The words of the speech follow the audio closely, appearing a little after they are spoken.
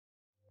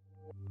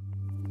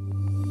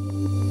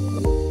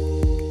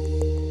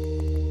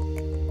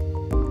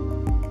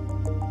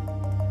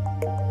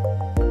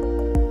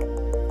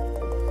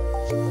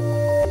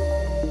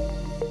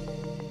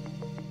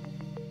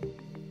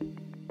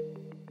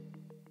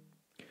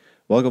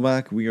Welcome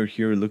back. We are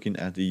here looking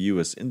at the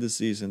US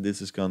indices, and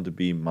this is going to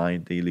be my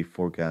daily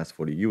forecast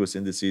for the US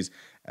indices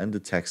and the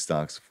tech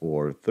stocks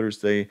for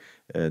Thursday,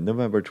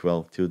 November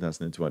 12th,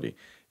 2020. If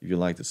you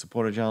like to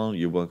support the channel,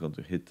 you're welcome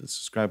to hit the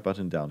subscribe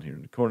button down here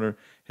in the corner,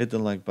 hit the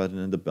like button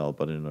and the bell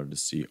button in order to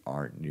see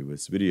our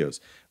newest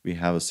videos. We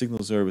have a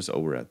signal service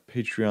over at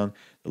Patreon.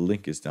 The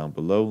link is down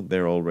below.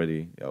 There are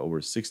already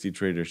over 60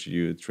 traders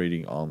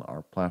trading on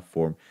our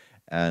platform,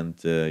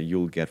 and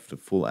you'll get the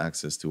full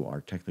access to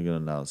our technical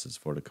analysis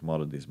for the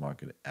commodities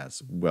market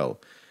as well.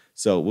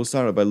 So we'll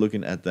start out by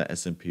looking at the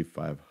S&P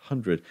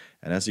 500,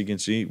 and as you can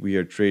see, we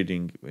are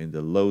trading in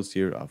the lows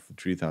here of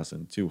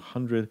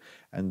 3,200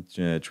 and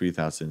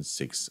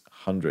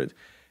 3,600.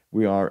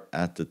 We are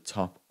at the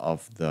top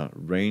of the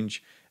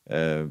range.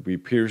 We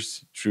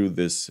pierced through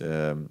this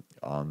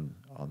on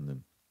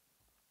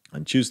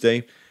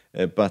Tuesday,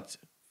 but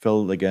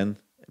fell again,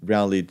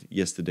 rallied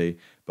yesterday,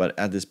 but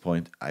at this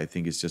point I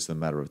think it's just a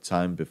matter of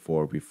time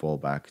before we fall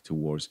back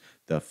towards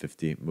the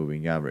 50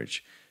 moving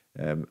average.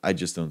 I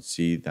just don't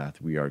see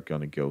that we are going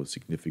to go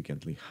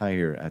significantly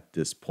higher at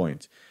this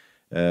point.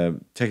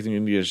 Technical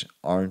indicators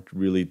aren't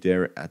really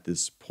there at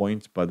this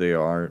point, but they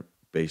are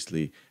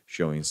basically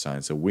showing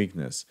signs of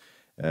weakness.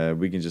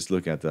 We can just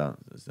look at the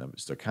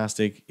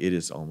stochastic. It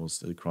is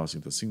almost crossing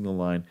the signal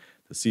line.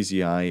 The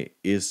CCI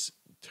is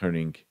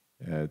turning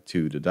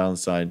to the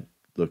downside,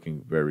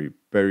 looking very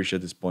bearish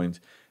at this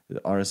point.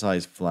 The RSI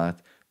is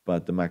flat,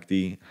 but the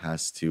MACD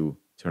has to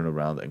turn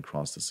around and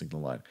cross the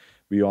signal line.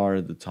 We are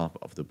at the top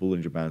of the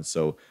Bollinger Band,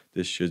 so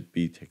this should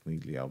be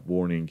technically a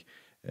warning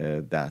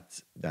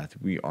that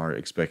we are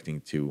expecting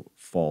to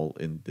fall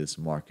in this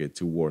market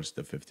towards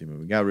the 50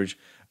 moving average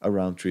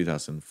around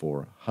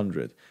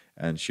 3,400,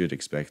 and should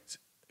expect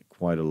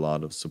quite a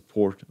lot of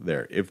support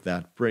there. If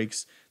that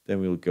breaks, then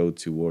we'll go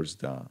towards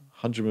the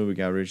 100 moving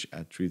average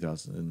at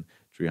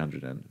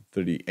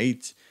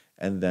 3,338,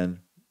 and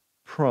then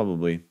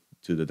probably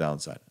to the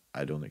downside.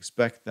 I don't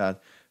expect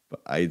that, but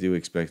I do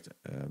expect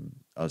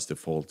us to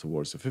fall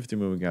towards the 50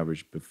 moving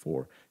average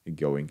before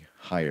going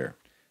higher.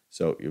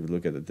 So if you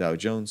look at the Dow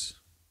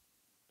Jones,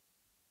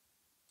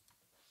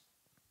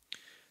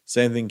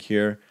 same thing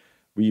here.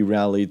 We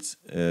rallied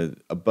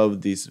above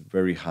these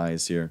very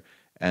highs here,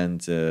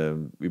 and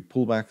we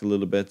pulled back a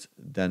little bit.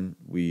 Then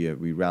we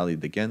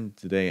rallied again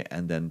today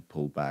and then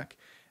pulled back.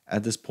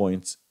 At this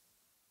point,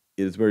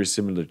 it is very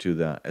similar to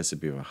the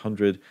S&P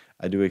 500.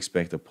 I do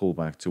expect a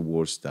pullback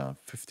towards the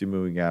 50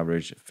 moving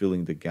average,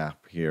 filling the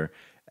gap here.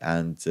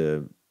 And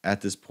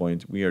at this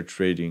point, we are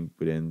trading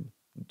within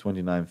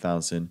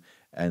 29,000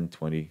 and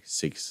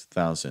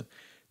 26,000.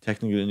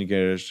 Technical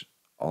indicators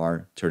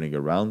are turning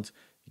around.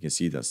 You can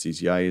see that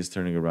CCI is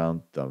turning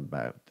around, the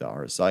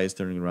RSI is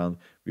turning around.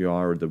 We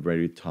are at the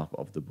very top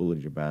of the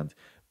Bollinger Band,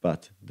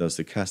 but the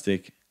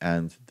stochastic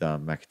and the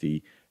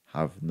MACD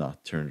have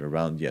not turned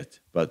around yet,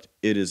 but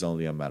it is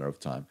only a matter of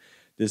time.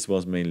 This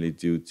was mainly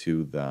due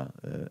to the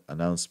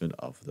announcement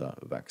of the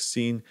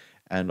vaccine,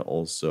 and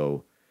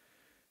also,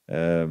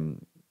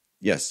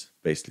 yes,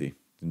 basically,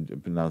 the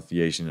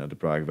pronunciation of the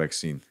product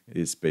vaccine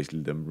is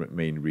basically the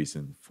main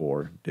reason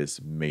for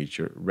this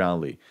major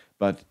rally.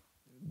 But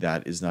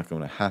that is not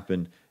going to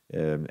happen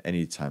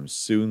anytime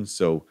soon,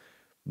 so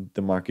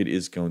the market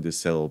is going to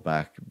settle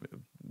back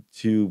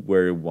to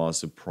where it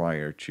was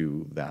prior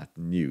to that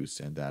news,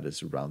 and that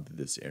is around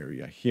this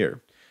area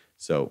here.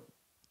 So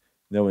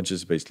no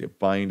interest basically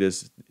buying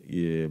this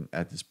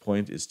at this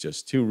point. It's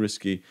just too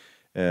risky.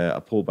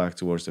 A pullback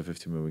towards the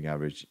 50 moving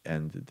average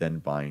and then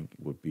buying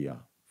would be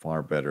a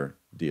far better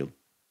deal.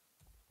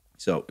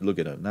 So look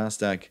at the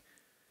Nasdaq.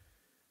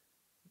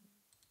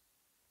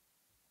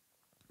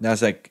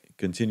 Nasdaq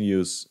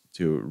continues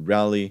to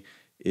rally.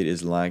 It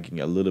is lagging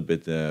a little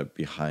bit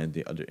behind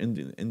the other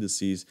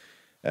indices,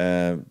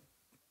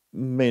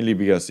 mainly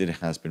because it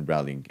has been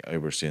rallying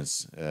ever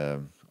since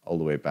all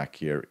the way back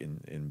here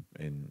in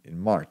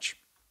March.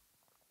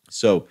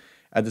 So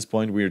at this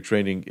point, we are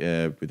trading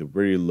with the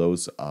very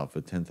lows of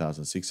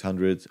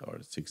 10,600 or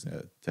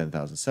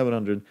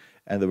 10,700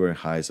 and the very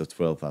highs of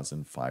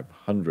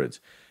 12,500.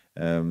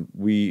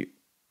 We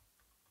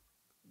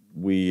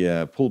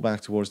pull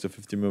back towards the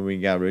 50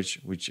 moving average,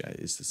 which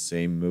is the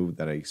same move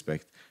that I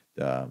expect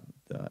the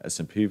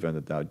S&P and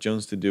the Dow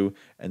Jones to do,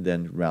 and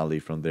then rally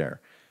from there.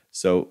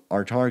 So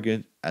our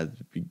target at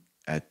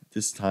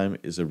this time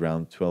is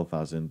around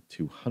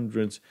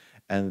 12,200,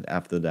 and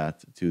after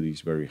that to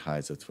these very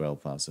highs of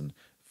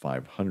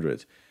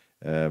 12,500.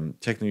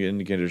 Technical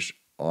indicators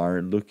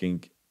are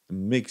looking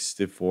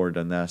mixed for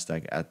the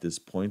Nasdaq at this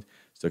point.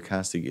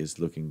 Stochastic is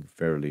looking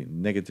fairly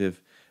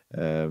negative.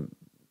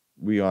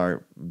 We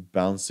are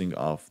bouncing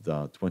off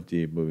the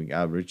 20 moving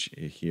average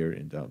here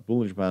in the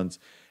Bollinger Bands,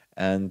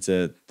 and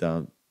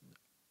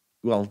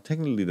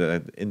technically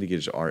the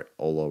indicators are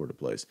all over the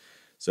place.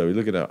 So we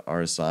look at the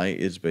RSI,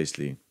 it's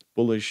basically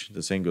bullish.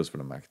 The same goes for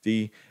the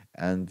MACD,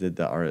 and the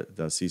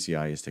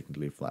CCI is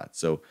technically flat.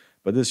 So,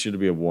 but this should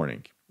be a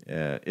warning.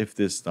 If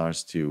this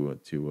starts to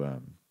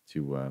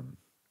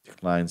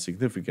decline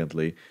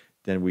significantly,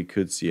 then we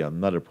could see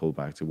another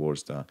pullback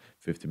towards the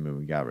 50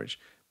 moving average.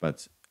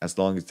 But as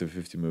long as the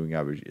 50 moving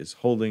average is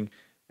holding,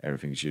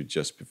 everything should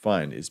just be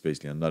fine. It's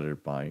basically another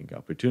buying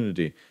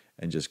opportunity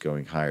and just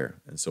going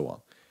higher and so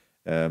on.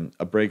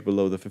 A break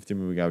below the 50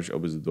 moving average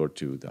opens the door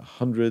to the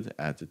 100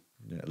 at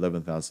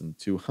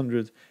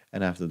 11,200,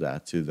 and after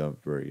that to the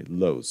very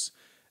lows.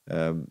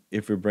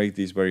 If we break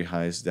these very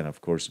highs, then of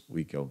course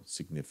we go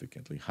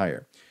significantly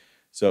higher.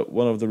 So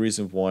one of the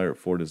reasons why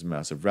for this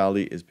massive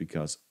rally is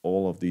because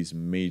all of these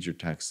major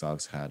tech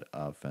stocks had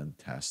a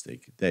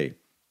fantastic day.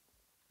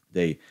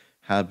 They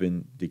have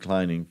been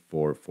declining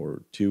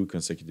for 2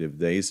 consecutive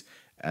days,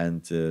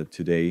 and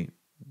today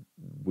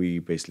we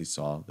basically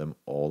saw them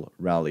all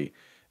rally.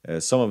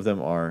 Some of them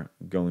are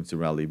going to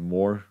rally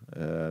more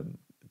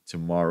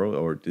tomorrow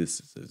or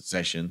this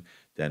session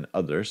than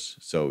others.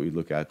 So we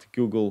look at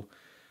Google.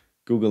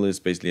 Google is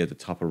basically at the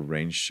top of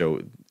range,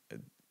 so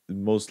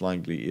most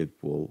likely it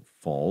will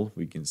fall.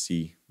 We can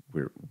see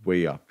we're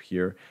way up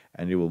here,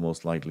 and it will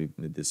most likely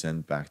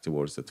descend back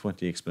towards the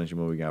 20 exponential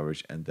moving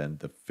average and then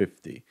the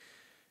 50.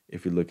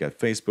 If we look at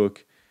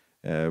Facebook,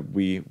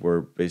 we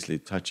were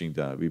basically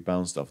we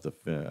bounced off the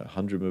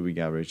 100 moving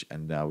average,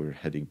 and now we're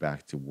heading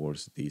back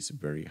towards these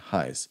very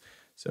highs.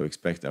 So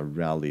expect a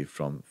rally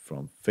from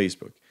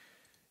Facebook.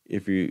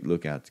 If you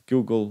look at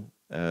Google,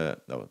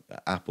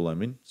 Apple,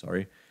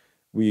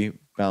 we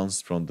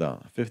bounced from the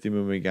 50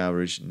 moving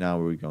average. Now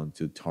we're going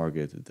to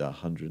target the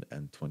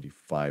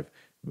 125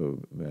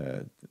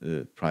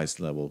 price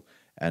level,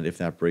 and if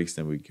that breaks,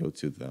 then we go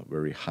to the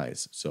very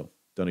highs. So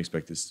don't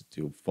expect this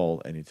to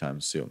fall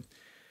anytime soon.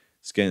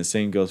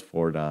 Same goes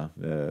for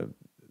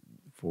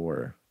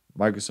for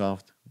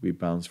Microsoft. We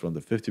bounced from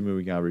the 50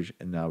 moving average,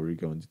 and now we're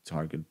going to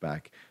target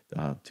back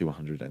the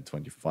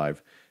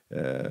 225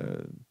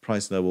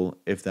 price level.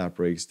 If that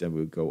breaks, then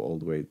we'll go all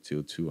the way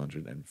to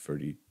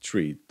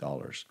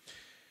 $233.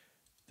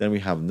 Then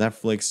we have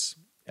Netflix,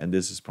 and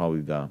this is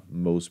probably the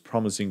most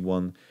promising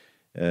one.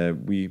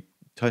 We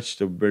touched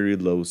the very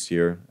lows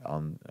here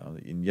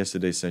in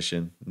yesterday's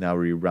session. Now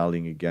we're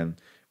rallying again.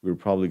 We're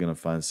probably going to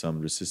find some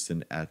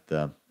resistance at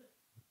the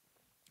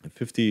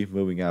 50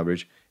 moving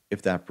average.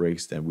 If that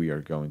breaks, then we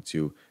are going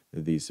to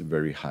these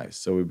very highs.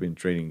 So we've been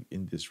trading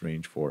in this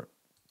range for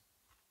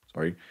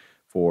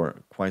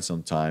quite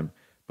some time,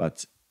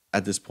 but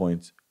at this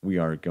point we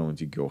are going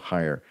to go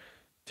higher.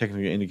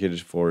 Technical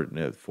indicators for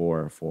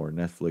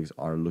Netflix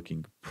are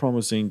looking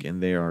promising,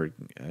 and they are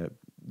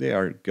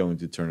going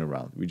to turn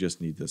around. We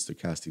just need the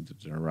stochastic to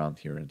turn around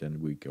here, and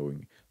then we're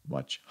going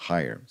much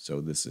higher.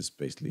 So this is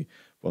basically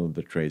one of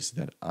the trades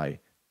that I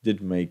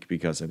did make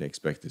because I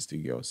expect this to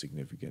go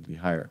significantly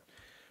higher.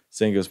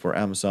 Same goes for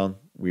Amazon.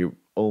 We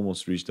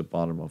almost reached the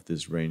bottom of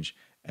this range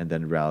and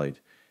then rallied.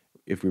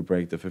 If we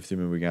break the 50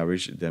 moving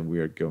average, then we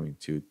are going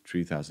to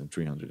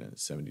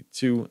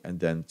 3,372 and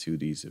then to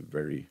these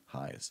very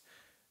highs.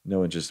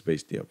 No interest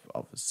basically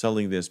of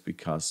selling this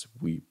because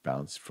we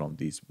bounced from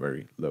these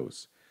very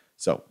lows.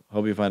 So,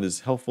 hope you find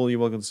this helpful. You're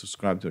welcome to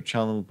subscribe to our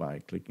channel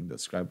by clicking the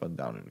subscribe button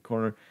down in the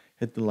corner.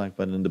 Hit the like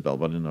button and the bell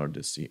button in order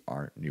to see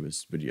our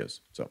newest videos.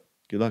 So,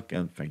 good luck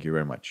and thank you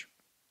very much.